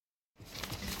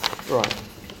Right.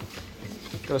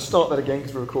 I'm going to start that again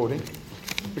because we're recording.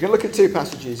 We're going to look at two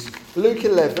passages, Luke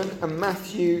 11 and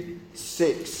Matthew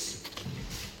 6.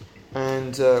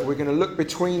 And we're going to look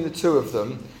between the two of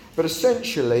them. But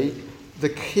essentially, the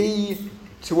key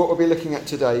to what we'll be looking at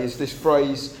today is this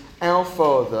phrase, "Our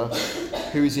Father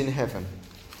who is in heaven."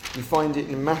 You find it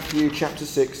in Matthew chapter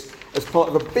 6 as part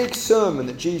of a big sermon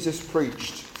that Jesus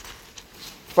preached,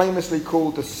 famously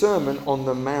called the Sermon on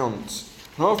the Mount.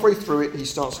 Halfway through it, he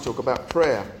starts to talk about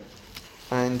prayer.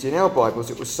 And in our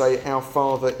Bibles, it will say, "Our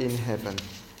Father in heaven."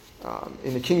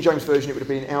 In the King James Version, it would have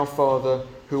been, "Our Father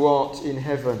who art in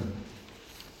heaven."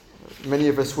 Many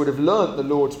of us would have learnt the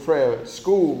Lord's Prayer at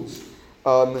schools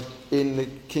in the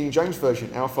King James Version.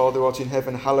 "Our Father who art in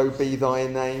heaven, hallowed be thy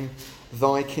name.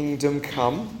 Thy kingdom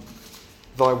come,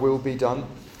 thy will be done."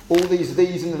 All these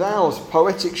and thous,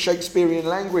 poetic Shakespearean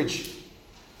language.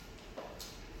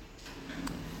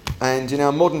 And in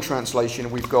our modern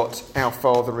translation, we've got "Our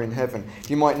Father in heaven."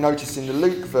 You might notice in the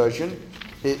Luke version,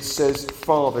 it says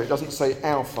Father. It doesn't say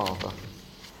 "Our Father."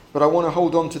 But I want to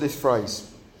hold on to this phrase.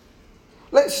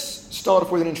 Let's start off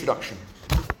with an introduction.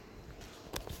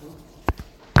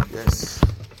 Yes.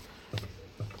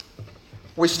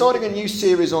 We're starting a new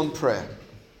series on prayer.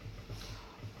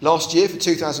 Last year, for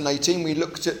 2018, we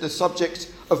looked at the subject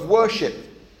of worship.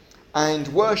 And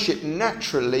worship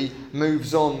naturally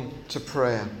moves on to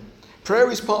prayer.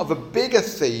 Prayer is part of a bigger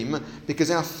theme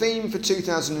because our theme for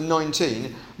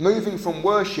 2019, moving from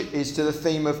worship, is to the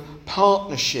theme of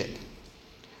partnership.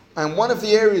 And one of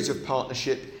the areas of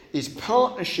partnership is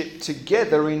partnership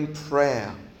together in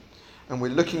prayer. And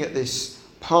we're looking at this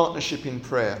partnership in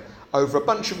prayer over a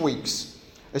bunch of weeks,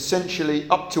 essentially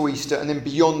up to Easter and then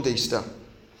beyond Easter.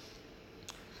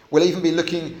 We'll even be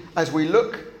looking, as we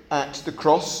look at the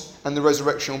cross and the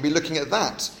resurrection, we'll be looking at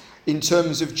that in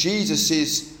terms of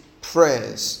Jesus'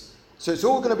 prayers. So it's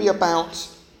all going to be about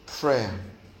prayer.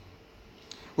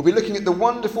 We'll be looking at the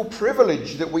wonderful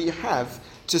privilege that we have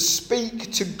to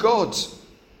speak to God,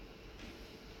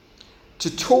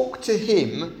 to talk to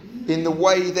him in the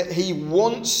way that he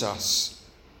wants us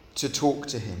to talk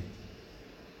to him.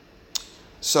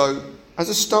 So, as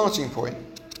a starting point,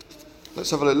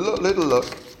 let's have a little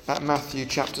look at Matthew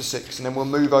chapter 6, and then we'll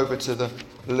move over to the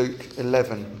Luke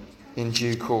 11 in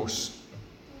due course.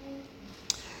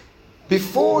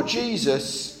 Before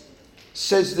Jesus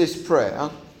says this prayer,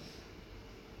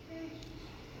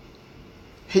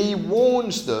 he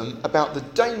warns them about the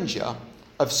danger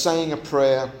of saying a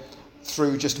prayer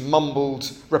through just mumbled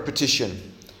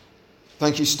repetition.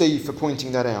 Thank you, Steve, for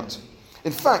pointing that out.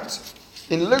 In fact,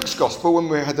 in Luke's Gospel, when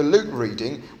we had the Luke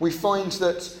reading, we find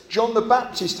that John the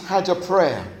Baptist had a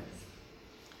prayer.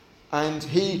 And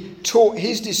he taught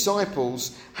his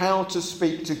disciples how to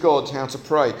speak to God, how to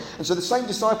pray. And so the same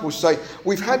disciples say,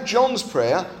 "We've had John's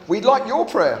prayer, we'd like your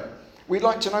prayer. We'd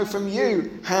like to know from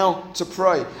you how to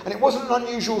pray." And it wasn't an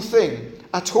unusual thing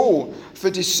at all for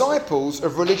disciples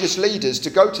of religious leaders to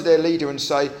go to their leader and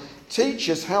say, "Teach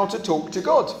us how to talk to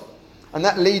God." And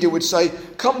that leader would say,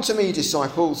 "Come to me,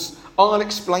 disciples, I'll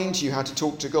explain to you how to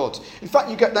talk to God." In fact,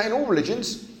 you get that in all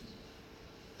religions.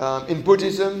 In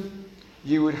Buddhism,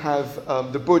 you would have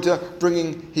the Buddha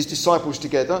bringing his disciples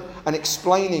together and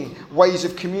explaining ways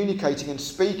of communicating and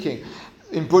speaking.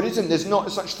 In Buddhism, there's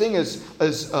not such thing as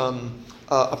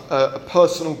a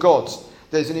personal God.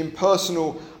 There's an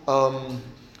impersonal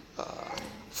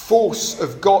force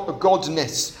of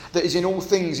godness that is in all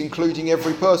things, including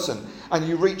every person. And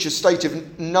you reach a state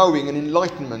of knowing and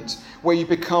enlightenment where you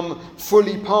become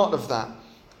fully part of that,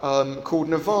 called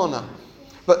nirvana.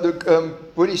 But the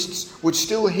Buddhists would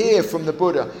still hear from the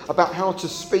Buddha about how to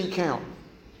speak out.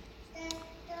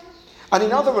 And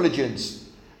in other religions,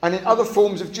 and in other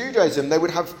forms of Judaism, they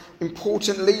would have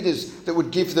important leaders that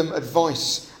would give them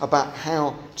advice about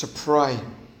how to pray.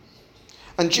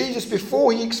 And Jesus,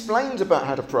 before he explains about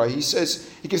how to pray,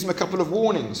 he gives them a couple of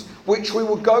warnings, which we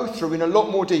will go through in a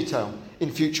lot more detail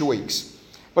in future weeks.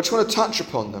 But I just want to touch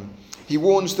upon them. He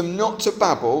warns them not to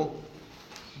babble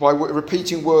by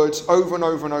repeating words over and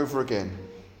over and over again.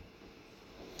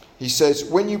 He says,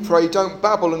 "When you pray, don't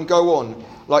babble and go on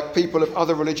like people of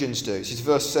other religions do." This is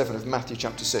verse 7 of Matthew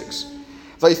chapter 6.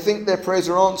 "They think their prayers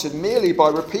are answered merely by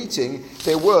repeating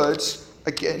their words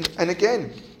again and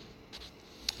again.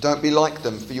 Don't be like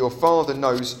them, for your Father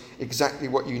knows exactly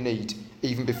what you need,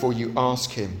 even before you ask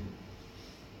him."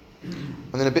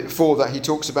 And then a bit before that, he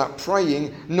talks about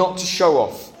praying not to show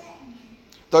off.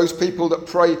 Those people that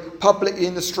pray publicly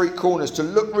in the street corners to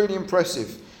look really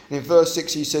impressive. And in verse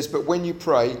 6 he says, "But when you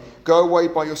pray, go away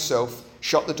by yourself,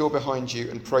 shut the door behind you,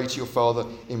 and pray to your Father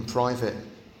in private."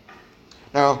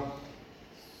 Now,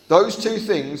 Those two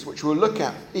things, which we'll look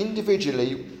at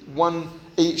individually, one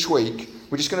each week,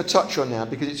 we're just going to touch on now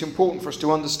because it's important for us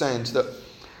to understand that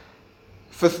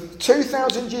for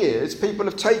 2,000 years, people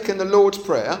have taken the Lord's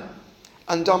Prayer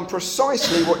and done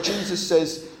precisely what Jesus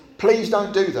says, please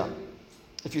don't do that,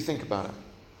 if you think about it.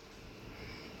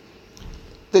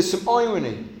 There's some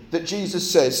irony that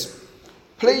Jesus says,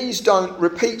 please don't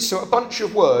repeat a bunch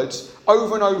of words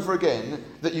over and over again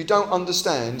that you don't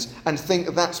understand and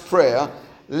think that's prayer.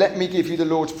 Let me give you the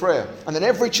Lord's Prayer. And then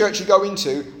every church you go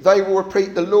into, they will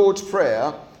repeat the Lord's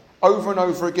Prayer over and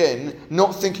over again,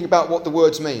 not thinking about what the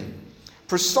words mean.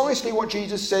 Precisely what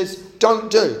Jesus says,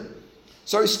 don't do.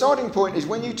 So his starting point is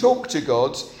when you talk to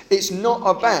God, it's not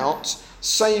about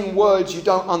saying words you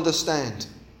don't understand.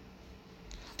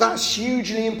 That's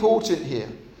hugely important here,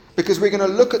 because we're going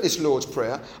to look at this Lord's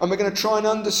Prayer and we're going to try and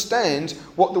understand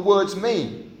what the words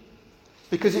mean,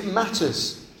 because it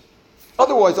matters.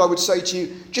 Otherwise, I would say to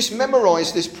you, just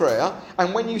memorise this prayer,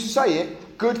 and when you say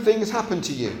it, good things happen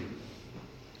to you.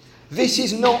 This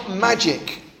is not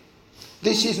magic.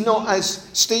 This is not, as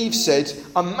Steve said,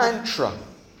 a mantra.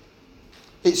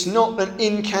 It's not an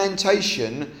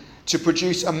incantation to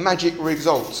produce a magic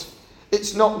result.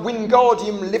 It's not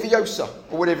Wingardium Leviosa,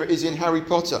 or whatever it is in Harry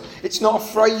Potter. It's not a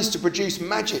phrase to produce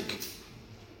magic.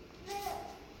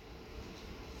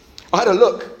 I had a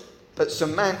look at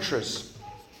some mantras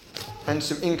and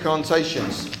some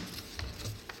incantations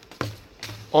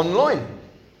online.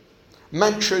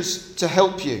 Mantras to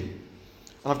help you.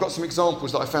 And I've got some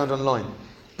examples that I found online.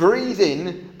 Breathe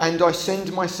in and I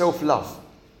send myself love.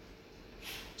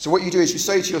 So what you do is you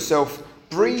say to yourself,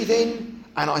 breathe in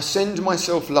and I send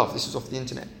myself love. This is off the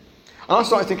internet. And I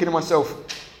started thinking to myself,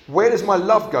 where does my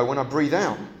love go when I breathe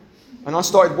out? And I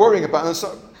started worrying about it. And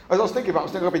so, as I was thinking about it, I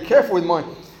was thinking, I'll be careful with my...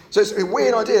 So it's a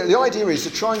weird idea. The idea is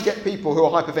to try and get people who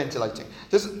are hyperventilating.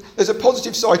 There's a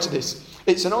positive side to this.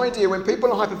 It's an idea when people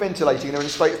are hyperventilating and they're in a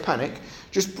state of panic,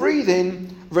 just breathe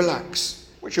in, relax,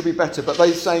 which will be better. But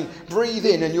they're saying, breathe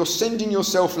in and you're sending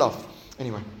yourself love.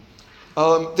 Anyway,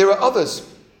 there are others,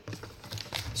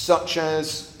 such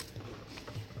as...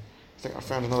 I think I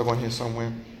found another one here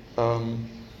somewhere.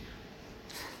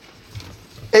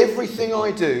 Everything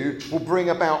I do will bring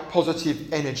about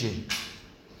positive energy.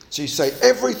 So you say,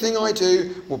 everything I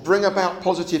do will bring about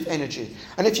positive energy.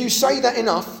 And if you say that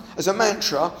enough as a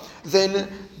mantra, then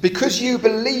because you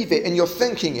believe it and you're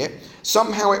thinking it,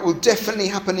 somehow it will definitely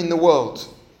happen in the world.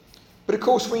 But of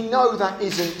course we know that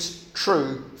isn't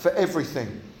true for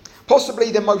everything.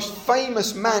 Possibly the most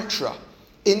famous mantra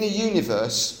in the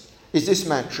universe is this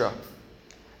mantra.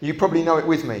 You probably know it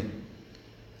with me.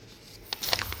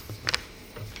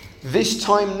 This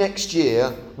time next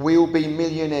year, we'll be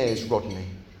millionaires, Rodney.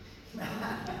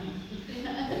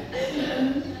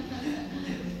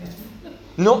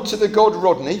 Not to the god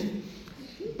Rodney,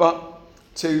 but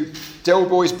to Del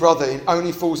Boy's brother in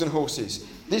Only Fools and Horses.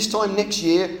 This time next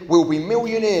year, we'll be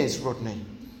millionaires, Rodney.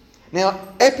 Now,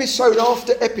 episode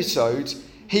after episode,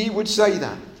 he would say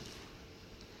that.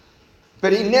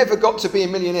 But he never got to be a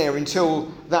millionaire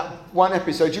until that one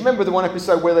episode. Do you remember the one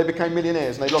episode where they became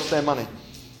millionaires and they lost their money?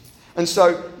 And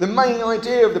so the main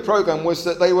idea of the programme was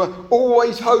that they were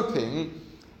always hoping,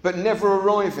 but never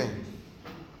arriving.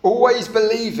 Always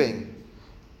believing,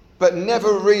 but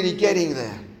never really getting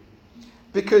there.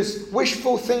 Because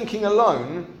wishful thinking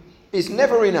alone is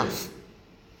never enough.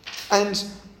 And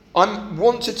I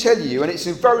want to tell you, and it's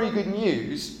very good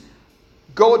news,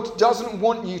 God doesn't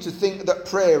want you to think that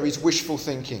prayer is wishful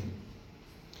thinking.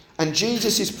 And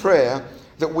Jesus' prayer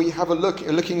that we have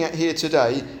looking at here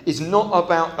today is not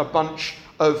about a bunch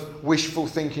of wishful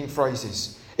thinking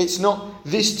phrases. It's not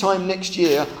this time next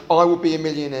year I will be a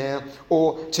millionaire,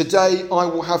 or today I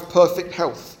will have perfect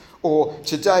health, or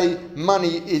today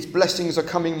blessings are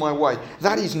coming my way.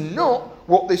 That is not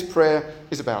what this prayer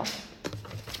is about.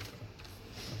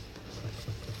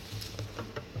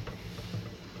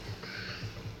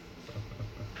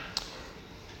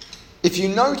 If you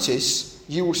notice,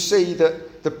 you will see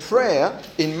that the prayer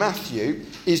in Matthew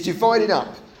is divided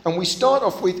up. And we start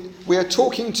off with, we are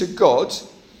talking to God,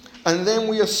 and then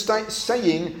we are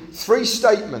saying three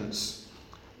statements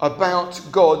about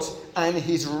God and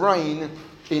his reign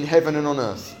in heaven and on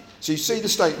earth. So you see the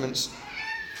statements.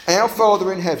 Our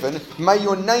Father in heaven, may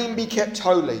your name be kept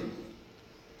holy.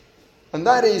 And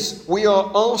that is, we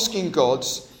are asking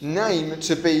God's name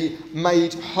to be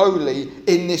made holy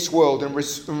in this world and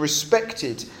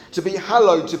respected, to be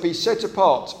hallowed, to be set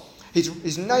apart.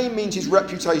 His name means his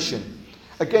reputation.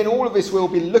 Again, all of this we'll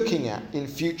be looking at in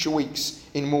future weeks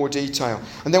in more detail.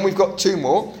 And then we've got two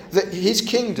more, that his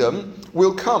kingdom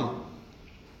will come.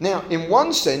 Now, in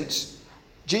one sense,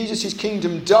 Jesus'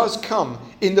 kingdom does come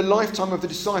in the lifetime of the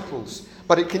disciples,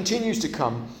 but it continues to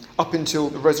come up until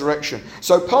the resurrection.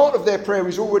 So part of their prayer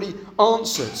is already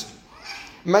answered.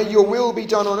 May your will be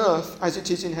done on earth as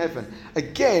it is in heaven.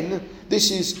 Again, this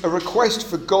is a request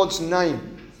for God's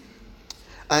name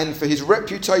and for his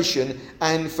reputation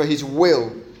and for his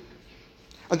will.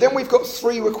 And then we've got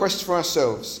 3 requests for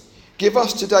ourselves. Give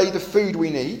us today the food we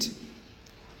need,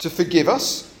 to forgive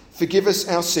us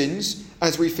our sins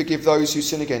as we forgive those who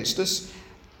sin against us,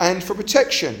 and for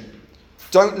protection.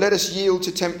 Don't let us yield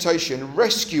to temptation.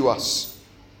 Rescue us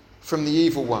from the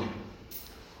evil one.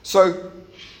 So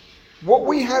what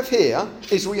we have here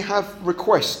is we have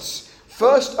requests.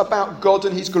 First, about God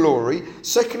and his glory.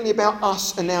 Secondly, about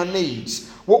us and our needs.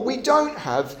 What we don't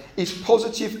have is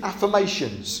positive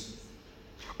affirmations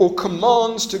or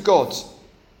commands to God.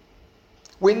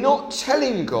 We're not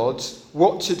telling God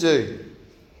what to do.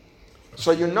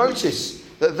 So you'll notice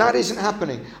that isn't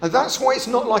happening. And that's why it's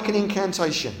not like an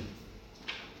incantation.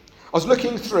 I was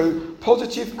looking through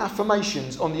positive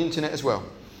affirmations on the internet as well.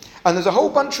 And there's a whole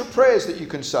bunch of prayers that you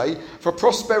can say for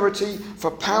prosperity,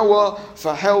 for power,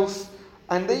 for health.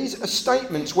 And these are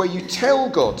statements where you tell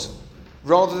God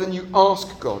rather than you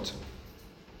ask God.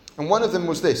 And one of them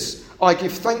was this: I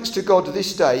give thanks to God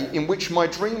this day in which my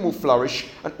dream will flourish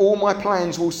and all my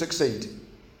plans will succeed.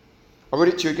 I'll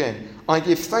read it to you again. I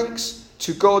give thanks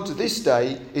to God this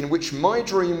day in which my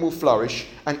dream will flourish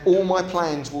and all my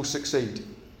plans will succeed.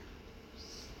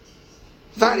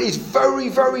 That is very,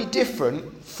 very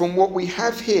different from what we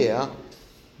have here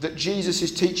that Jesus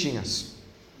is teaching us.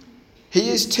 He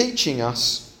is teaching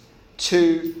us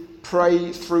to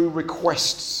pray through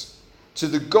requests to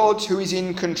the God who is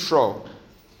in control,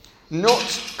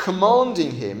 not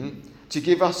commanding him to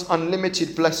give us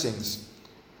unlimited blessings,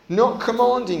 not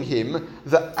commanding him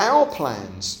that our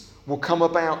plans will come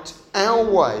about our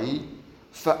way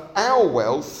for our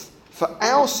wealth, for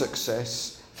our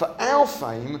success, for our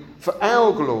fame, for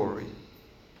our glory.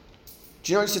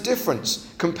 Do you notice the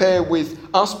difference? Compare with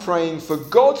us praying for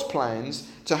God's plans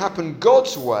to happen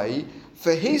God's way,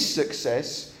 for his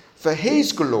success, for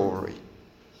his glory.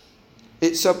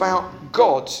 It's about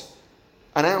God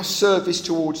and our service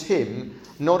towards him,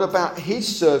 not about his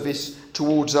service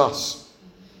towards us.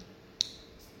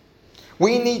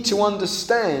 We need to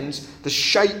understand the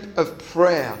shape of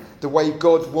prayer the way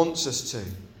God wants us to,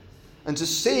 and to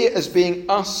see it as being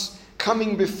us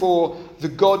coming before the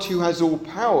God who has all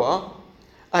power,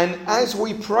 and as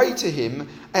we pray to him,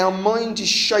 our mind is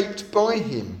shaped by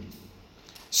him,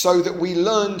 so that we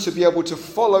learn to be able to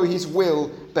follow his will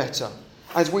better.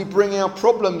 As we bring our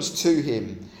problems to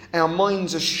him, our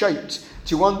minds are shaped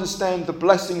to understand the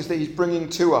blessings that he's bringing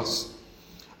to us,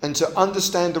 and to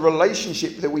understand the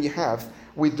relationship that we have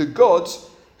with the God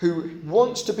who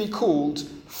wants to be called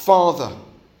Father.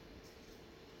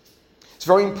 It's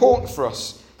very important for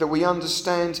us that we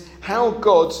understand how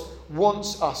God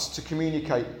wants us to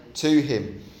communicate to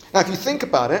him. Now, if you think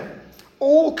about it,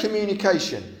 all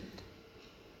communication,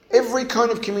 every kind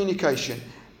of communication,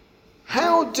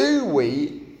 how do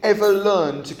we ever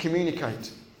learn to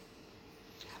communicate?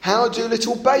 How do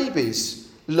little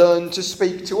babies learn to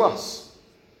speak to us?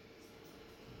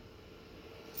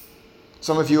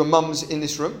 Some of you are mums in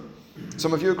this room.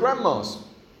 Some of you are grandmas.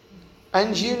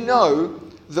 And you know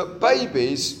that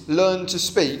babies learn to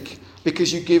speak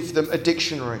because you give them a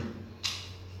dictionary.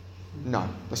 No,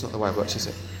 that's not the way it works, is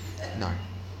it? No.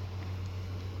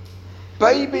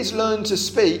 Babies learn to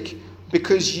speak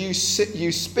because you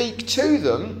speak to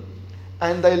them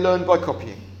and they learn by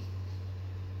copying.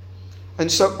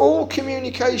 And so all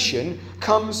communication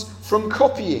comes from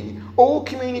copying. All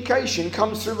communication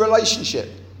comes through relationship,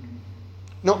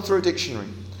 not through a dictionary.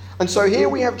 And so here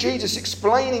we have Jesus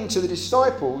explaining to the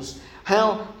disciples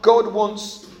how God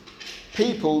wants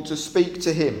people to speak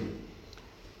to him.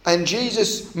 And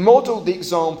Jesus modelled the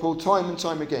example time and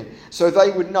time again, so they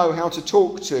would know how to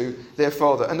talk to their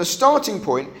Father. And the starting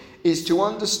point is to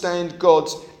understand God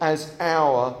as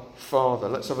our Father.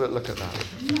 Let's have a look at that.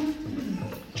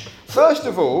 First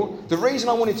of all, the reason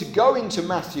I wanted to go into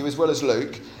Matthew as well as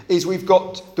Luke is we've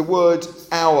got the word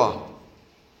our.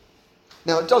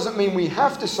 Now, it doesn't mean we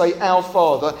have to say our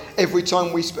Father every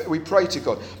time we pray to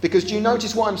God. Because do you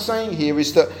notice what I'm saying here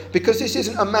is that because this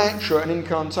isn't a mantra, an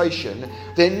incantation,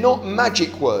 they're not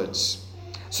magic words.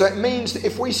 So it means that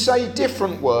if we say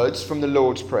different words from the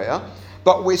Lord's Prayer,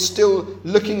 but we're still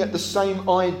looking at the same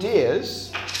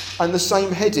ideas and the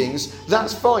same headings,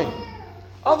 that's fine.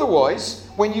 Otherwise,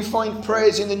 when you find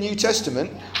prayers in the New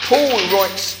Testament, Paul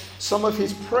writes some of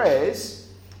his prayers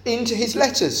into his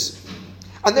letters.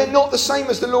 And they're not the same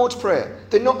as the Lord's Prayer.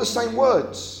 They're not the same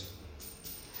words.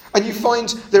 And you find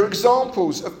there are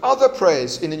examples of other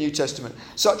prayers in the New Testament,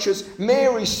 such as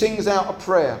Mary sings out a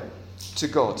prayer to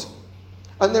God.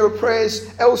 And there are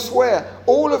prayers elsewhere.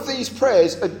 All of these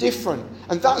prayers are different,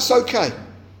 and that's okay.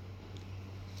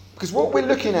 Because what we're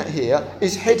looking at here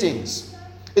is headings.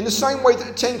 In the same way that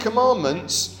the Ten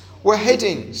Commandments were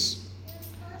headings.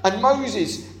 And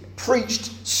Moses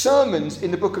preached sermons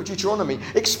in the book of Deuteronomy,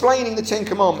 explaining the Ten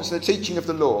Commandments and the teaching of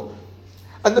the law.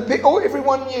 And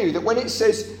everyone knew that when it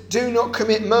says, do not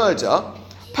commit murder,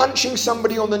 punching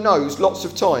somebody on the nose lots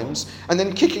of times and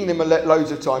then kicking them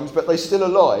loads of times, but they're still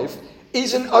alive,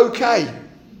 isn't okay.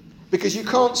 Because you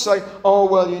can't say, oh,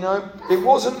 well, you know, it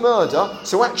wasn't murder,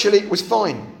 so actually it was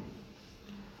fine.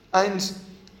 And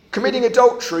committing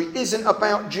adultery isn't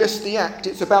about just the act,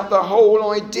 it's about the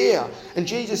whole idea. And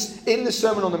Jesus, in the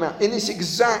Sermon on the Mount, in this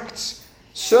exact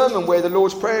sermon where the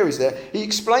Lord's Prayer is there, he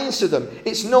explains to them,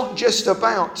 it's not just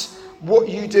about what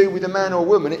you do with a man or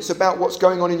woman, it's about what's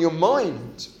going on in your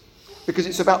mind. Because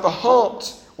it's about the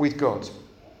heart with God.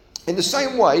 In the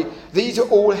same way, these are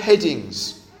all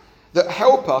headings that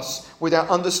help us with our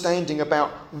understanding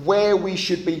about where we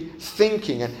should be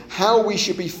thinking and how we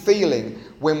should be feeling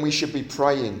when we should be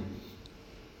praying.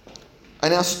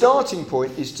 And our starting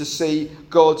point is to see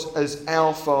God as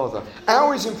our Father.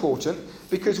 Our is important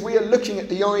because we are looking at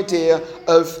the idea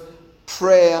of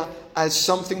prayer as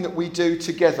something that we do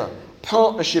together.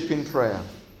 Partnership in prayer.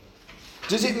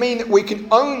 Does it mean that we can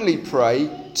only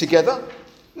pray together?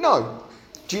 No.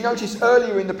 Do you notice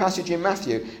earlier in the passage in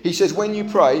Matthew, he says, when you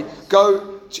pray,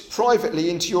 go privately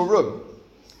into your room.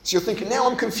 So you're thinking, now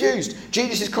I'm confused.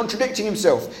 Jesus is contradicting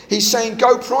himself. He's saying,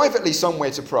 go privately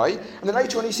somewhere to pray. And then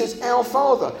later on he says, our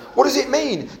Father. What does it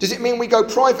mean? Does it mean we go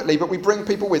privately, but we bring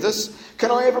people with us?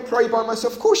 Can I ever pray by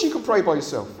myself? Of course you can pray by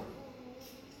yourself.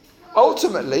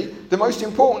 Ultimately, the most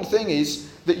important thing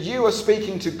is that you are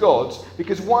speaking to God,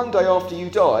 because one day after you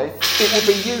die, it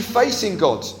will be you facing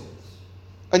God.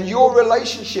 And your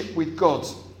relationship with God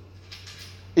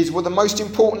is the most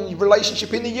important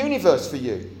relationship in the universe for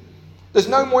you. There's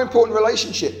no more important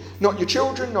relationship. Not your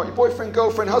children, not your boyfriend,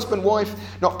 girlfriend, husband, wife,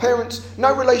 not parents.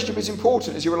 No relationship is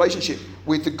important as your relationship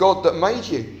with the God that made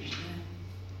you.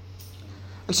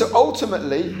 And so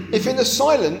ultimately, if in the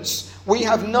silence we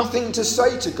have nothing to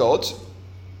say to God,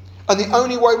 and the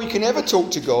only way we can ever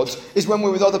talk to God is when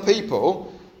we're with other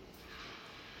people,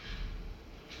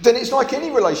 then it's like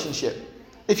any relationship.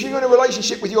 If you're in a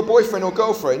relationship with your boyfriend or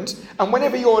girlfriend, and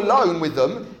whenever you're alone with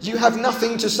them, you have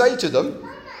nothing to say to them,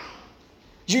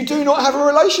 you do not have a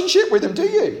relationship with them, do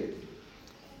you?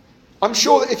 I'm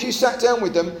sure that if you sat down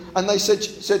with them and they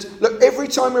said, look, every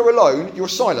time we're alone, you're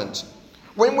silent.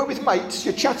 When we're with mates,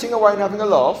 you're chatting away and having a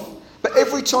laugh, but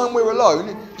every time we're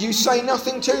alone, you say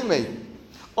nothing to me.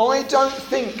 I don't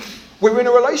think we're in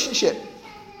a relationship.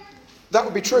 That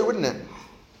would be true, wouldn't it?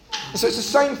 So it's the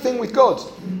same thing with God.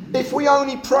 If we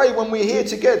only pray when we're here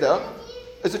together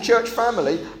as a church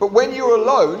family, but when you're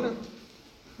alone,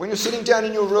 when you're sitting down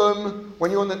in your room,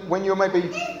 when you're maybe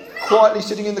quietly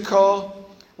sitting in the car,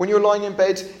 when you're lying in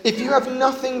bed, if you have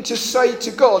nothing to say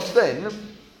to God, then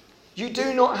you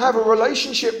do not have a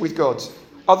relationship with God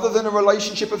other than a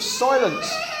relationship of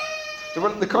silence.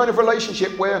 The kind of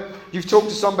relationship where you've talked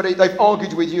to somebody, they've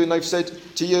argued with you and they've said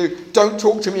to you, don't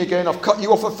talk to me again, I've cut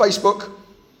you off of Facebook,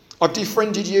 I've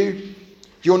defriended you,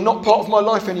 you're not part of my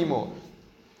life anymore.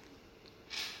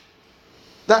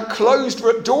 That closed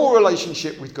door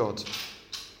relationship with God.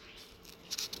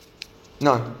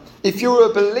 No. If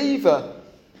you're a believer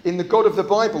in the God of the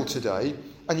Bible today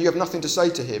and you have nothing to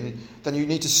say to him, then you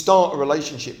need to start a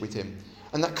relationship with him.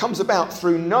 And that comes about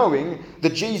through knowing the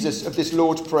Jesus of this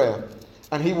Lord's Prayer.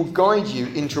 And he will guide you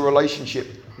into a relationship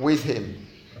with him.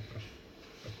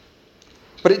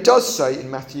 But it does say in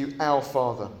Matthew, our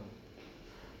Father.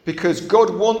 Because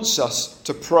God wants us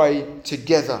to pray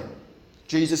together.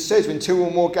 Jesus says, when two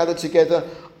or more gather together,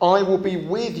 I will be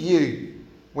with you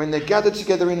when they're gathered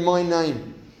together in my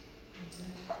name.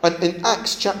 And in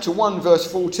Acts chapter 1 verse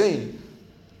 14,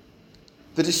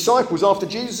 the disciples, after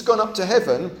Jesus had gone up to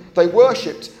heaven, they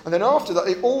worshipped. And then after that,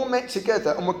 they all met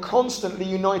together and were constantly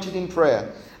united in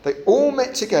prayer. They all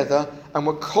met together and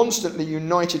were constantly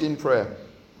united in prayer.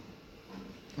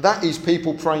 That is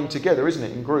people praying together, isn't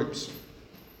it, in groups?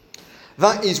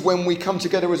 That is when we come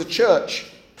together as a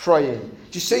church praying.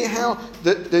 Do you see how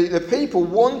the people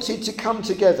wanted to come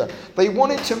together? They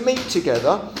wanted to meet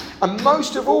together, and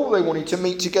most of all they wanted to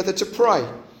meet together to pray.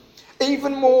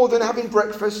 Even more than having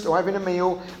breakfast or having a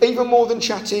meal, even more than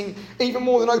chatting, even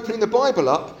more than opening the Bible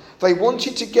up, they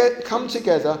wanted to come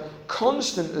together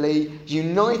constantly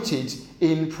united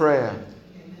in prayer.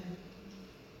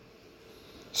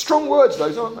 Strong words,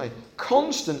 those, aren't they?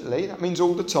 Constantly, that means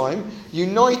all the time.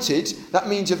 United, that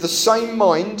means of the same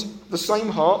mind, the same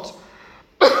heart,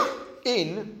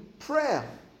 in prayer.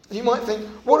 And you might think,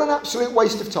 what an absolute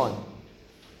waste of time.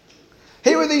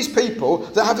 Here are these people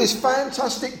that have this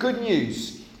fantastic good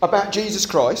news about Jesus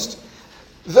Christ,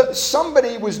 that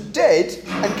somebody was dead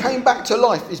and came back to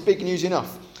life is big news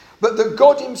enough. But that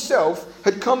God himself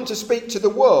had come to speak to the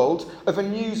world of a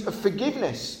news of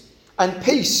forgiveness and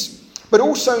peace, but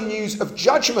also news of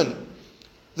judgment,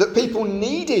 that people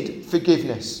needed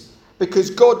forgiveness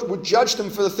because God would judge them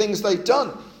for the things they'd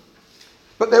done.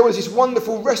 But there was this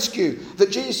wonderful rescue,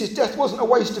 that Jesus' death wasn't a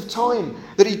waste of time,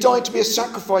 that he died to be a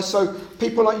sacrifice so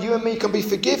people like you and me can be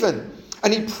forgiven.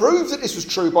 And he proved that this was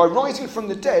true by rising from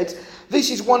the dead. This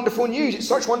is wonderful news. It's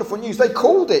such wonderful news. They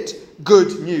called it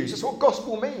good news. That's what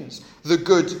gospel means. The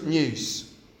good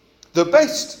news. The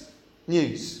best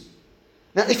news.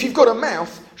 Now, if you've got a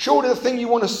mouth, surely the thing you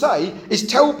want to say is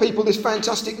tell people this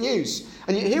fantastic news.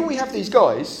 And yet here we have these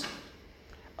guys.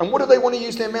 And what do they want to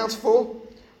use their mouths for?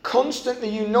 Constantly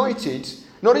united,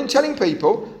 not in telling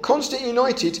people, constantly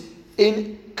united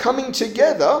in coming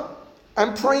together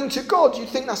and praying to God. You'd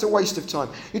think that's a waste of time.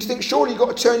 You'd think, surely you've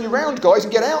got to turn you around, guys,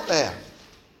 and get out there.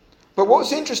 But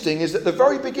what's interesting is that at the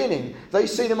very beginning, they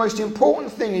see the most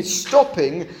important thing is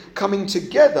stopping, coming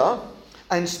together,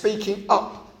 and speaking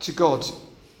up to God.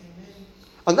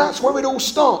 And that's where it all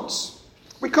starts.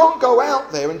 We can't go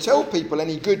out there and tell people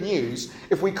any good news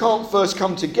if we can't first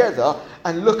come together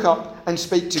and look up and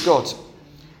speak to God.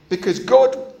 Because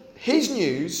God, his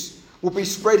news, will be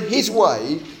spread his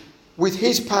way with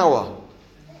his power.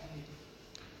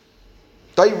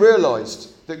 They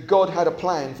realised that God had a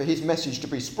plan for his message to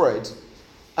be spread,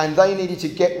 and they needed to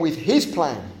get with his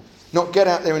plan, not get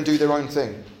out there and do their own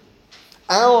thing.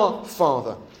 Our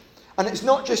Father. And it's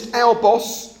not just our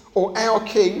boss or our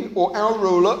king or our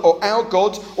ruler or our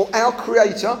God or our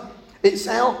creator. It's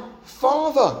our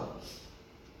Father.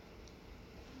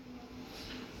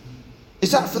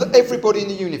 Is that for everybody in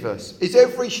the universe? Is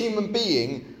every human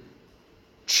being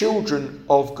children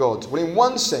of God? Well, in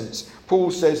one sense,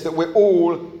 Paul says that we're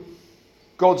all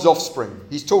God's offspring.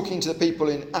 He's talking to the people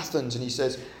in Athens and he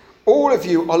says, all of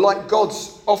you are like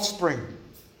God's offspring.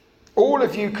 All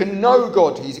of you can know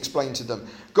God, he's explained to them.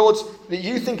 God that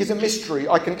you think is a mystery,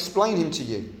 I can explain him to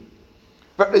you.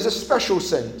 But there's a special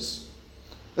sense.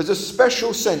 There's a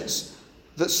special sense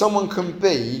that someone can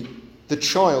be the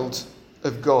child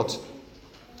of God.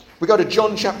 We go to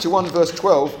John chapter 1 verse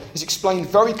 12. It's explained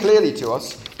very clearly to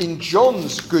us in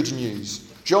John's good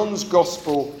news. John's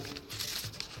gospel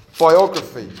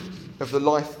biography of the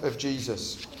life of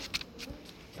Jesus.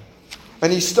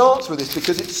 And he starts with this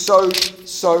because it's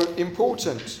so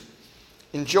important.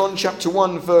 In John chapter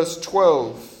 1 verse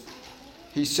 12,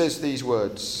 he says these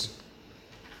words.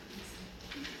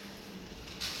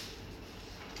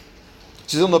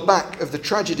 This is on the back of the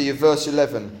tragedy of verse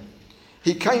 11.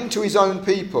 He came to his own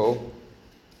people,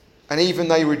 and even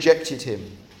they rejected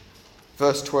him.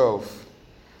 Verse 12.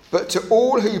 But to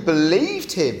all who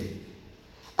believed him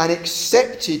and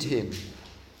accepted him,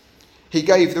 he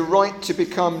gave the right to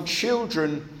become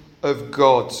children of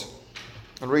God.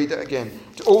 I'll read that again.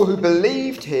 To all who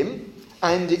believed him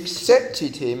and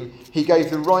accepted him, he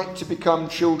gave the right to become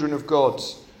children of God.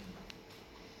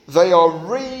 They are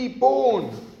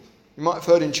reborn. You might have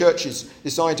heard in churches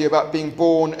this idea about being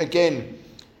born again.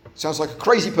 Sounds like a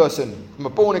crazy person. I'm a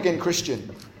born again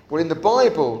Christian. Well, in the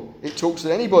Bible, it talks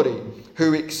that anybody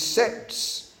who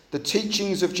accepts the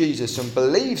teachings of Jesus and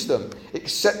believes them,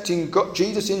 accepting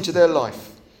Jesus into their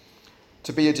life,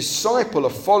 to be a disciple, a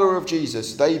follower of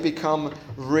Jesus, they become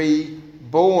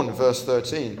reborn. Verse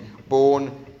 13,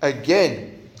 born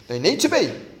again. They need to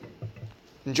be.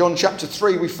 In John chapter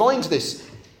 3, we find this.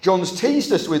 John's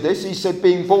teased us with this. He said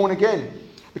being born again.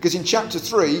 Because in chapter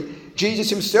 3, Jesus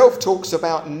himself talks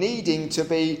about needing to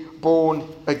be born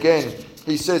again.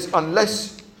 He says,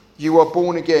 unless you are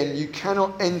born again, you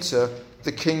cannot enter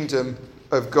the kingdom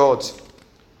of God.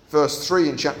 Verse 3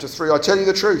 in chapter 3, I tell you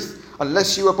the truth,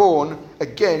 unless you are born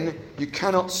again, you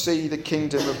cannot see the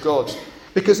kingdom of God.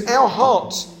 Because our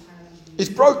heart is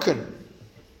broken.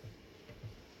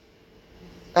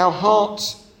 Our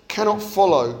heart cannot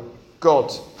follow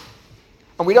God.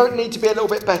 And we don't need to be a little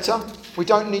bit better. We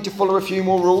don't need to follow a few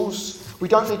more rules. We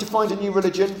don't need to find a new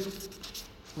religion.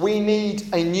 We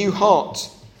need a new heart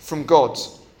from God.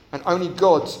 And only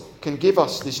God can give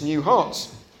us this new heart.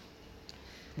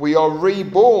 We are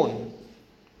reborn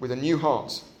with a new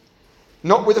heart.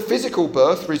 Not with a physical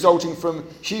birth resulting from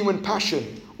human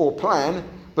passion or plan,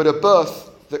 but a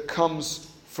birth that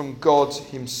comes from God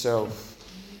himself.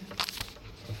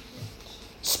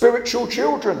 spiritual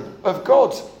children of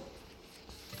God.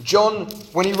 John,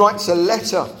 when he writes a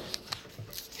letter,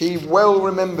 he well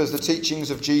remembers the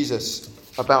teachings of Jesus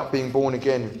about being born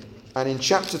again. And in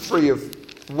chapter 3 of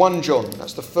 1 John,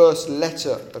 that's the first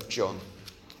letter of John,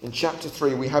 in chapter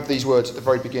 3 we have these words at the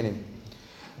very beginning.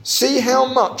 See how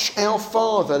much our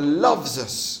Father loves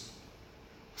us,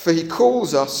 for he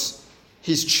calls us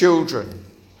his children,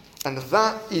 and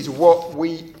that is what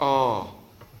we are.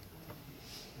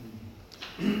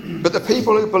 But the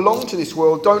people who belong to this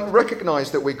world don't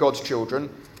recognise that we're God's children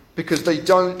because they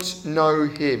don't know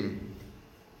him.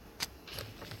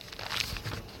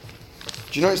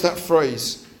 Do you notice that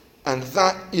phrase? And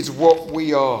that is what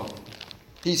we are.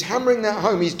 He's hammering that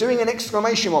home. He's doing an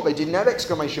exclamation mark. They didn't have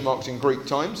exclamation marks in Greek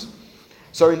times.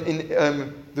 So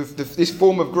in this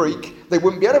form of Greek, they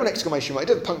wouldn't be able to have an exclamation mark. It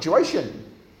didn't have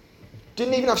punctuation.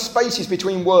 Didn't even have spaces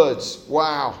between words.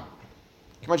 Wow. Can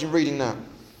you imagine reading that?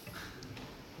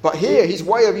 But here, his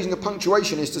way of using the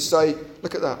punctuation is to say,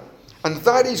 look at that. And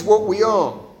that is what we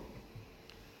are.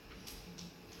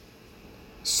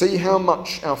 See how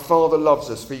much our Father loves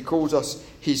us, for he calls us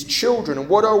his children. And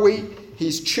what are we?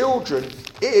 His children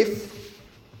if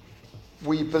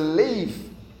we believe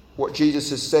what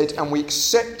Jesus has said and we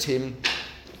accept him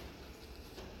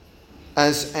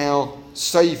as our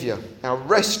Saviour, our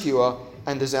rescuer,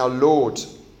 and as our Lord.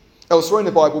 Elsewhere in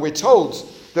the Bible, we're told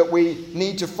that we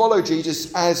need to follow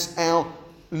Jesus as our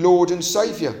Lord and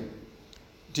Saviour.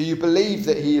 Do you believe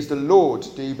that he is the Lord?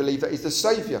 Do you believe that he's the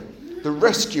Saviour, the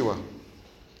rescuer?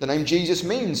 The name Jesus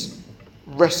means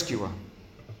rescuer.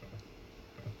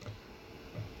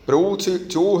 But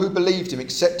to all who believed him,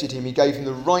 accepted him, he gave them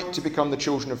the right to become the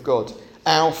children of God,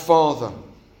 our Father.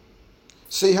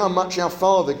 See how much our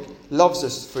Father loves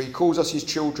us, for he calls us his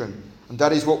children. And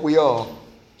that is what we are,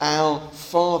 our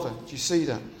Father. Do you see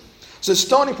that? So the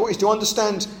starting point is to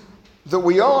understand that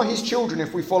we are his children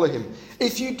if we follow him.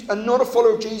 If you are not a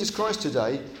follower of Jesus Christ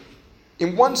today,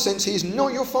 in one sense, he is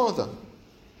not your father.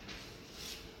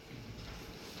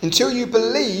 Until you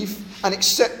believe and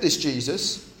accept this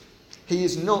Jesus, he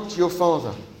is not your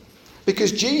father.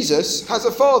 Because Jesus has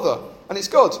a father, and it's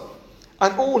God.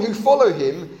 And all who follow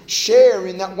him share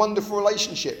in that wonderful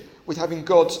relationship with having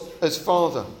God as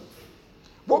father.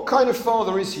 What kind of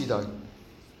father is he, though?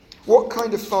 What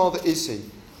kind of father is he?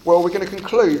 Well, we're going to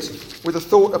conclude with a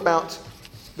thought about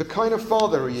the kind of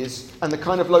father he is and the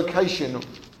kind of location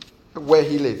where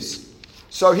he lives.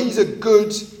 So he's a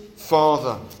good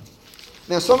father.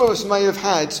 Now, some of us may have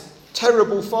had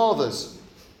terrible fathers.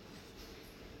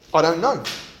 I don't know.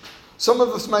 Some of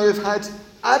us may have had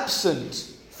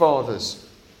absent fathers.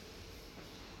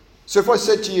 So if I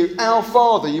said to you, our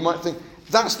father, you might think,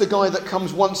 that's the guy that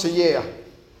comes once a year.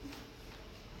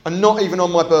 And not even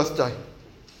on my birthday.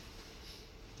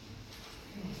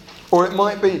 Or it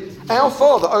might be, our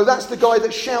father, oh, that's the guy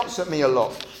that shouts at me a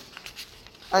lot.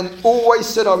 And always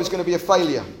said I was going to be a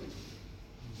failure.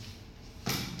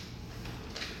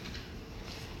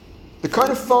 The kind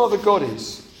of father God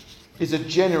is a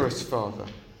generous father,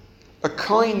 a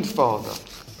kind father,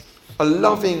 a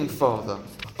loving father,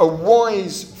 a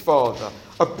wise father,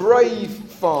 a brave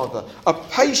father, a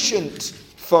patient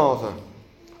father.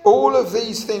 All of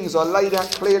these things are laid out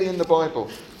clearly in the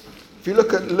Bible. If you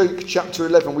look at Luke chapter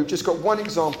 11, we've just got one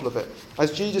example of it.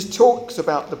 As Jesus talks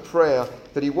about the prayer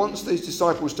that he wants these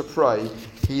disciples to pray,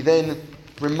 he then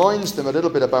reminds them a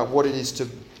little bit about what it is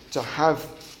to have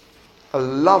a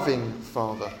loving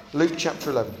father. Luke chapter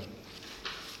 11.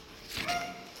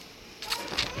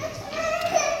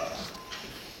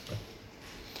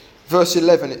 Verse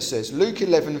 11 it says, Luke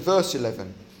 11 verse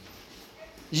 11.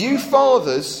 You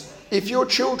fathers, if your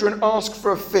children ask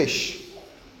for a fish,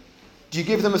 do you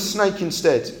give them a snake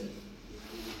instead?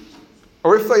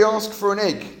 Or if they ask for an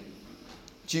egg,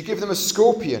 do you give them a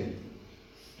scorpion?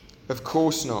 Of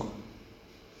course not.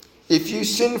 If you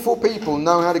sinful people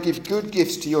know how to give good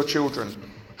gifts to your children,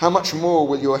 how much more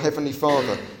will your heavenly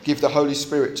Father give the Holy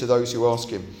Spirit to those who ask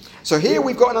him? So here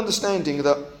we've got an understanding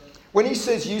that when he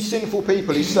says you sinful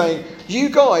people, he's saying you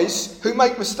guys who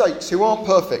make mistakes, who aren't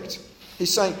perfect.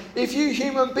 He's saying, if you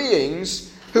human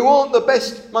beings who aren't the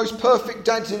best, most perfect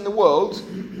dads in the world,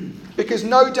 because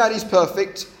no dad is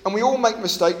perfect and we all make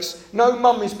mistakes, no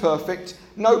mum is perfect,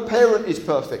 no parent is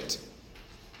perfect.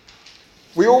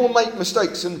 We all make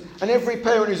mistakes and every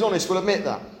parent who's honest will admit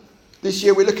that. This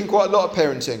year we're looking quite a lot at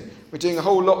parenting. We're doing a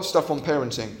whole lot of stuff on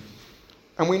parenting.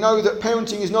 And we know that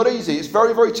parenting is not easy. It's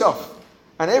very, very tough.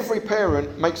 And every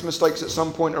parent makes mistakes at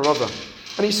some point or other.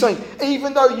 And he's saying,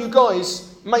 even though you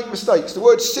guys make mistakes, the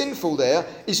word sinful there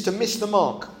is to miss the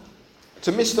mark.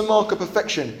 To miss the mark of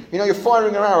perfection. You know, you're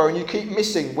firing an arrow and you keep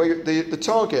missing the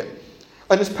target.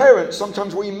 And as parents,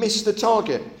 sometimes we miss the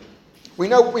target. We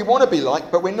know what we want to be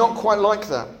like, but we're not quite like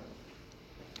that.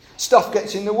 Stuff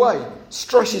gets in the way.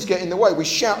 Stresses get in the way. We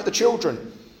shout at the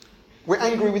children. We're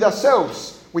angry with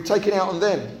ourselves. We take it out on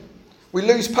them. We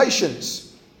lose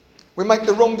patience. We make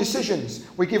the wrong decisions.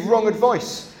 We give wrong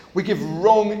advice. We give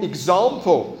wrong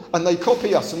example. And they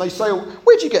copy us and they say,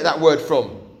 where'd you get that word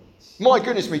from? My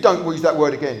goodness me, don't use that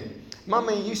word again.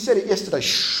 Mummy, you said it yesterday.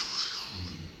 Shh.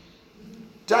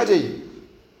 Daddy,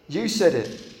 you said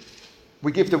it.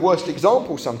 We give the worst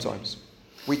example sometimes.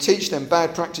 We teach them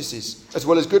bad practices as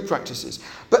well as good practices.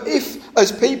 But if,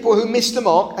 as people who miss the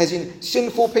mark, as in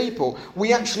sinful people,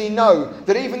 we actually know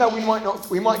that even though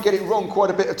we might get it wrong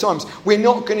quite a bit of times, we're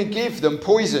not going to give them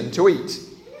poison to eat.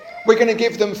 We're going to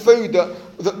give them food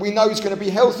that we know is going to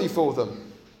be healthy for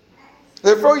them.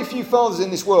 There are very few fathers in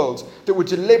this world that would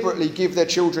deliberately give their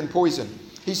children poison.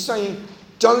 He's saying,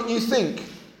 don't you think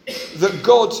that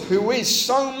God, who is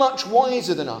so much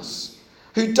wiser than us,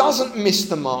 who doesn't miss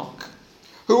the mark,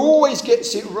 who always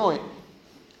gets it right,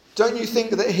 don't you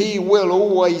think that he will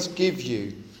always give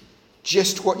you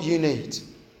just what you need?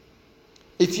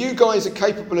 If you guys are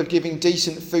capable of giving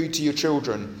decent food to your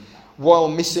children while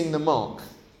missing the mark,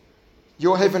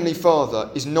 your Heavenly Father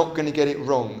is not going to get it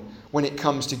wrong when it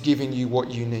comes to giving you what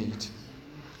you need.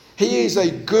 He is a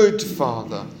good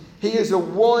Father. He is a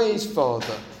wise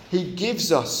Father. He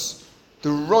gives us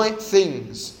the right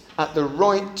things at the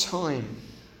right time.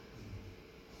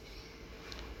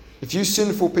 If you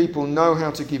sinful people know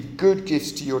how to give good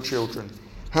gifts to your children,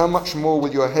 how much more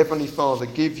will your Heavenly Father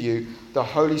give you the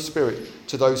Holy Spirit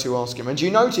to those who ask him? And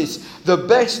you notice the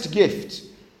best gift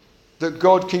that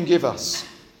God can give us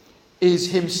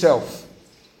is himself.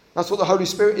 That's what the Holy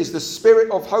Spirit is, the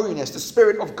Spirit of holiness, the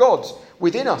Spirit of God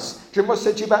within us. Do you remember what I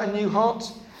said to you about a new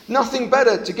heart? Nothing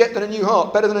better to get than a new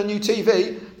heart, better than a new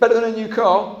TV, better than a new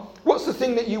car. What's the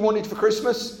thing that you wanted for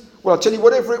Christmas? Well, I'll tell you,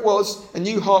 whatever it was, a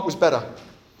new heart was better.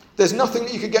 There's nothing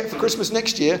that you could get for Christmas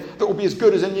next year that will be as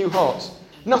good as a new heart.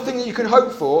 Nothing that you can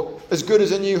hope for as good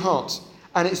as a new heart.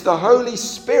 And it's the Holy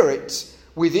Spirit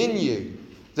within you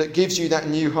that gives you that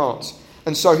new heart.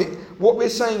 And so what we're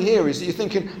saying here is that you're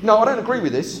thinking, no, I don't agree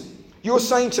with this. You're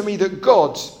saying to me that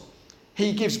God,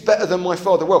 he gives better than my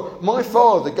father. Well, my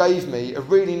father gave me a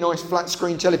really nice flat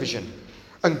screen television.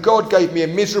 And God gave me a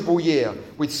miserable year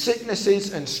with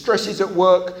sicknesses and stresses at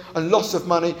work and loss of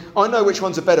money. I know which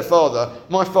one's a better father.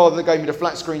 My father gave me the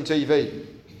flat screen TV.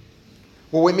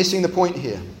 Well, we're missing the point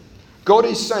here. God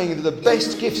is saying that the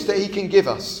best gifts that he can give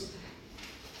us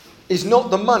is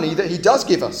not the money that he does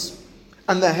give us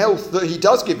and the health that he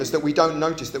does give us that we don't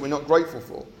notice, that we're not grateful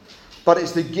for. But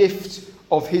it's the gift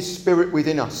of his Spirit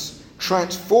within us,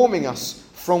 transforming us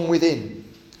from within.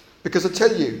 Because I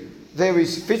tell you, there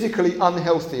is physically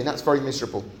unhealthy, and that's very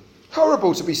miserable.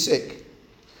 Horrible to be sick.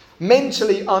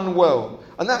 Mentally unwell,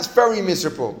 and that's very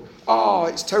miserable. Oh,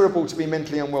 it's terrible to be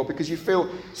mentally unwell because you feel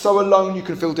so alone. You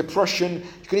can feel depression.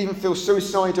 You can even feel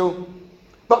suicidal.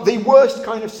 But the worst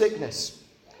kind of sickness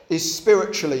is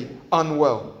spiritually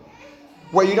unwell,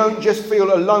 where you don't just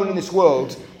feel alone in this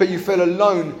world, but you feel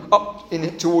alone up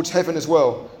in towards heaven as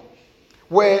well,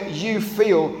 where you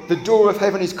feel the door of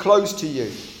heaven is closed to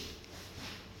you.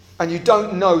 And you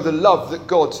don't know the love that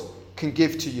God can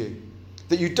give to you.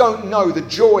 That you don't know the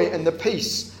joy and the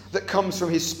peace that comes from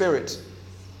his Spirit.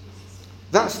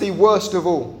 That's the worst of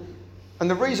all. And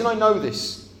the reason I know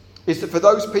this is that for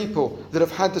those people that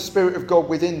have had the Spirit of God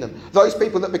within them, those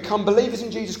people that become believers in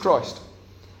Jesus Christ,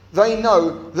 they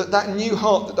know that that new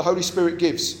heart that the Holy Spirit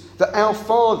gives, that our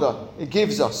Father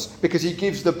gives us because he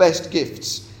gives the best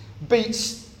gifts,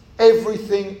 beats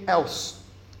everything else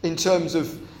in terms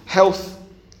of health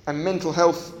and mental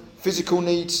health, physical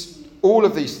needs, all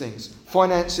of these things,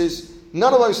 finances.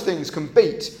 None of those things can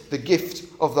beat the gift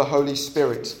of the Holy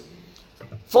Spirit.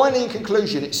 Finally, in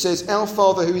conclusion, it says, our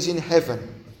Father who is in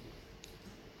heaven.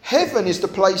 Heaven is the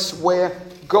place where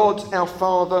God, our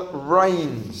Father,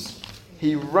 reigns.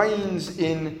 He reigns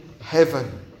in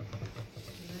heaven.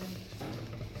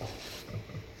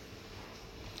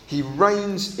 He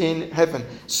reigns in heaven.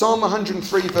 Psalm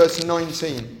 103 verse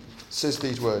 19 says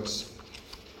these words.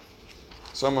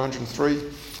 Psalm 103,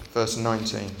 verse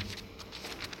 19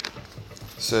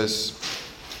 says,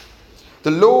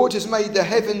 the Lord has made the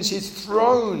heavens his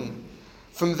throne.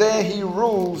 From there he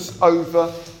rules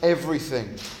over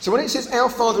everything. So when it says our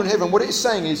Father in heaven, what it's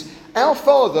saying is our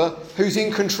Father who's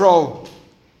in control.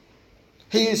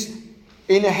 He is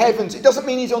in the heavens. It doesn't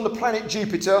mean he's on the planet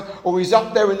Jupiter or he's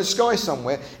up there in the sky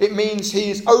somewhere. It means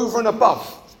he is over and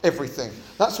above everything.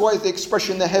 That's why the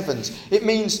expression the heavens. It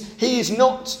means he is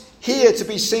not here to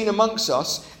be seen amongst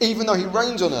us, even though he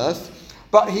reigns on earth,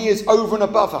 but he is over and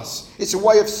above us. It's a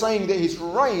way of saying that his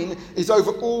reign is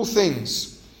over all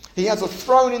things. He has a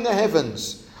throne in the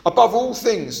heavens, above all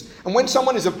things. And when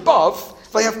someone is above,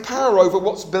 they have power over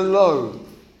what's below.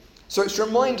 So it's to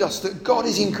remind us that God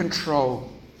is in control.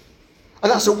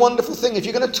 And that's a wonderful thing. If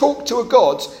you're going to talk to a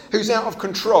God who's out of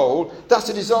control, that's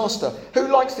a disaster. Who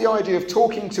likes the idea of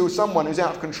talking to someone who's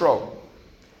out of control?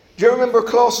 Do you remember a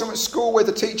classroom at school where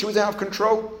the teacher was out of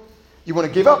control? You want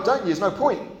to give up, don't you? There's no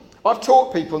point. I've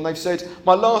taught people and they've said,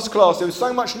 my last class, there was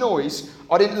so much noise,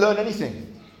 I didn't learn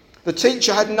anything. The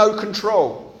teacher had no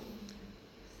control.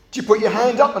 Do you put your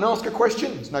hand up and ask a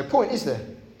question? There's no point, is there?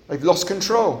 They've lost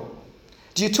control.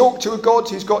 Do you talk to a God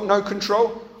who's got no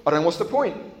control? I don't know, what's the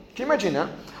point? Can you imagine that?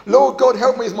 Lord God,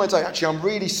 help me with my day. Actually, I'm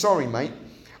really sorry, mate.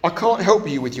 I can't help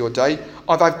you with your day.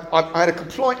 I've had a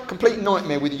complete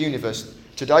nightmare with the universe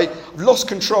today. I've lost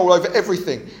control over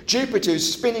everything. Jupiter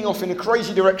is spinning off in a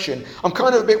crazy direction. I'm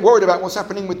kind of a bit worried about what's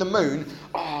happening with the moon.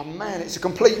 Oh man, it's a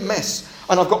complete mess.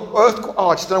 And I've got earthquake.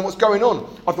 I just don't know what's going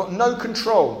on. I've got no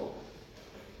control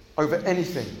over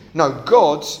anything. No,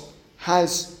 God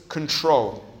has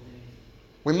control.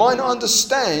 We might not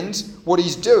understand what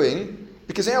he's doing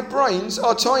because our brains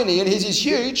are tiny and his is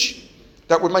huge.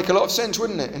 That would make a lot of sense,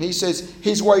 wouldn't it? And he says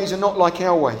his ways are not like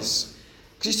our ways.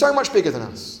 Because he's so much bigger than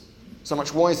us, so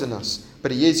much wiser than us,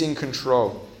 but he is in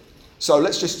control. So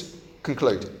let's just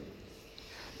conclude.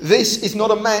 This is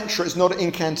not a mantra, it's not an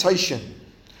incantation.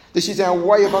 This is our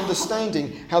way of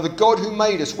understanding how the God who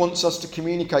made us wants us to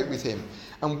communicate with him.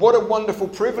 And what a wonderful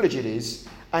privilege it is,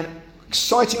 an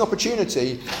exciting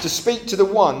opportunity to speak to the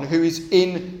one who is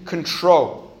in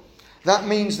control. That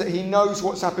means that he knows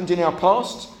what's happened in our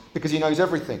past, because he knows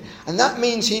everything. And that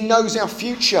means he knows our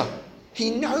future.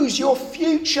 He knows your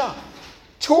future.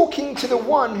 Talking to the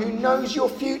one who knows your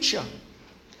future.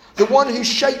 The one who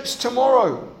shapes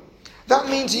tomorrow. That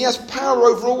means he has power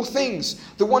over all things.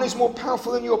 The one who's more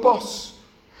powerful than your boss.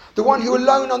 The one who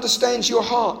alone understands your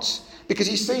heart, because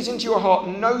he sees into your heart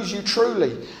and knows you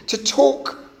truly. To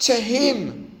talk to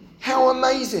him. How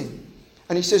amazing.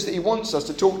 And he says that he wants us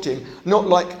to talk to him, not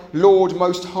like Lord,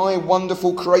 Most High,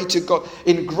 Wonderful, Creator God.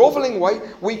 In a grovelling way,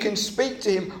 we can speak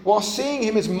to him while seeing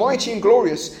him as mighty and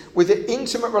glorious with an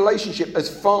intimate relationship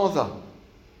as Father.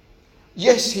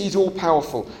 Yes, he's all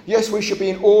powerful. Yes, we should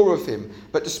be in awe of him,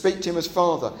 but to speak to him as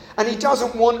Father. And he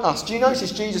doesn't want us. Do you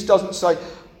notice Jesus doesn't say,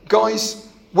 guys,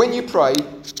 when you pray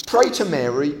to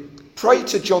Mary, pray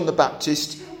to John the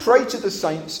Baptist, pray to the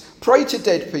saints, pray to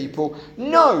dead people.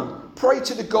 No. Pray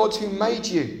to the God who made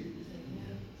you.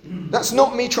 That's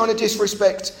not me trying to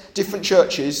disrespect different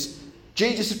churches.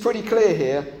 Jesus is pretty clear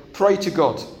here. Pray to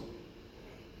God.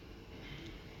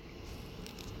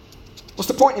 What's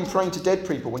the point in praying to dead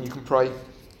people when you can pray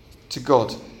to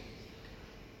God?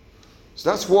 So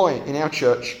that's why in our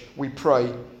church we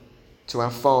pray to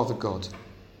our Father God.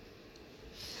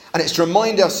 And it's to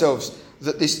remind ourselves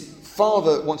that this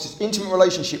Father wants this intimate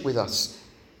relationship with us.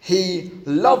 He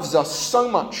loves us so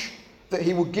much that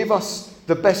he will give us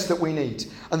the best that we need.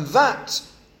 And that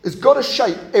has got to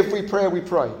shape every prayer we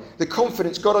pray. The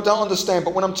confidence, God, I don't understand,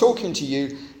 but when I'm talking to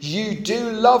you, you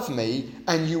do love me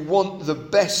and you want the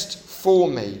best for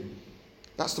me.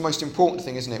 That's the most important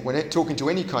thing, isn't it? When talking to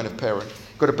any kind of parent,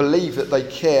 you've got to believe that they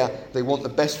care, they want the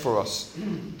best for us.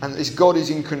 And this God is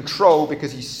in control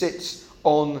because he sits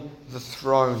on the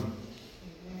throne.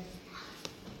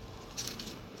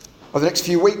 Over the next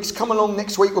few weeks, come along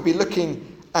next week, we'll be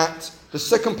looking at the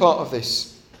second part of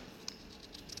this.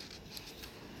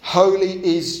 Holy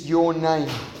is your name.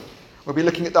 We'll be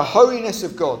looking at the holiness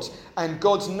of God and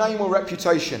God's name or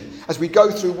reputation as we go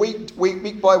through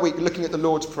week by week looking at the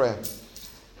Lord's Prayer.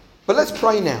 But let's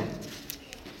pray now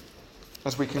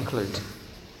as we conclude.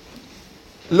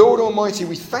 Lord Almighty,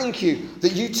 we thank you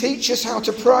that you teach us how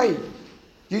to pray.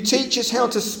 You teach us how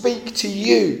to speak to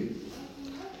you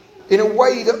in a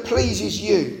way that pleases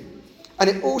you. And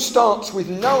it all starts with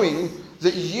knowing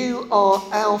that you are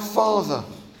our Father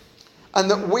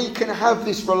and that we can have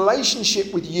this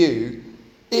relationship with you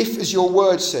if, as your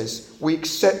word says, we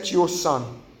accept your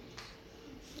Son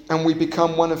and we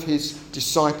become one of his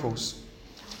disciples.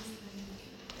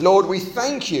 Lord, we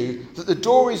thank you that the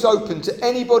door is open to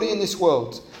anybody in this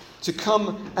world to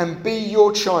come and be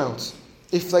your child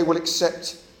if they will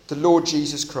accept the Lord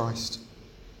Jesus Christ.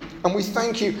 And we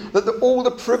thank you that all the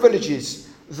privileges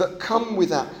that come with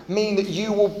that mean that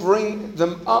you will bring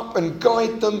them up and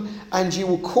guide them and you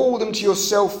will call them to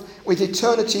yourself with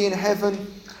eternity in heaven,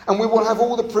 and we will have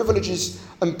all the privileges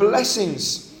and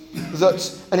blessings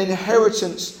that an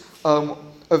inheritance of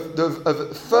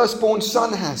the firstborn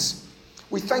son has.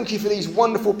 We thank you for these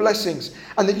wonderful blessings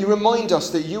and that you remind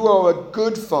us that you are a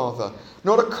good Father,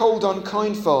 Not a cold,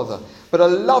 unkind Father, but a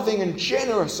loving and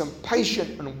generous and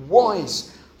patient and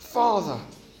wise Father.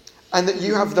 And that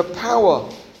you have the power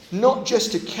not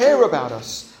just to care about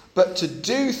us, but to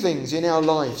do things in our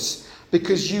lives,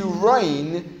 because you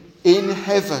reign in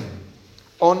heaven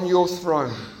on your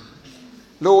throne.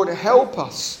 Lord, help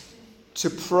us to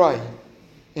pray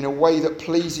in a way that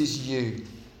pleases you.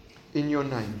 In your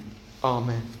name,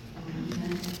 amen.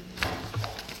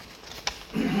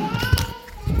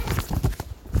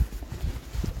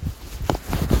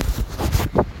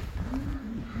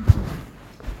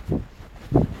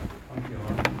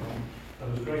 That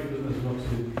was great, wasn't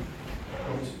it?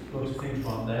 Lots to think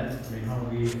about there. I mean, how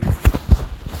we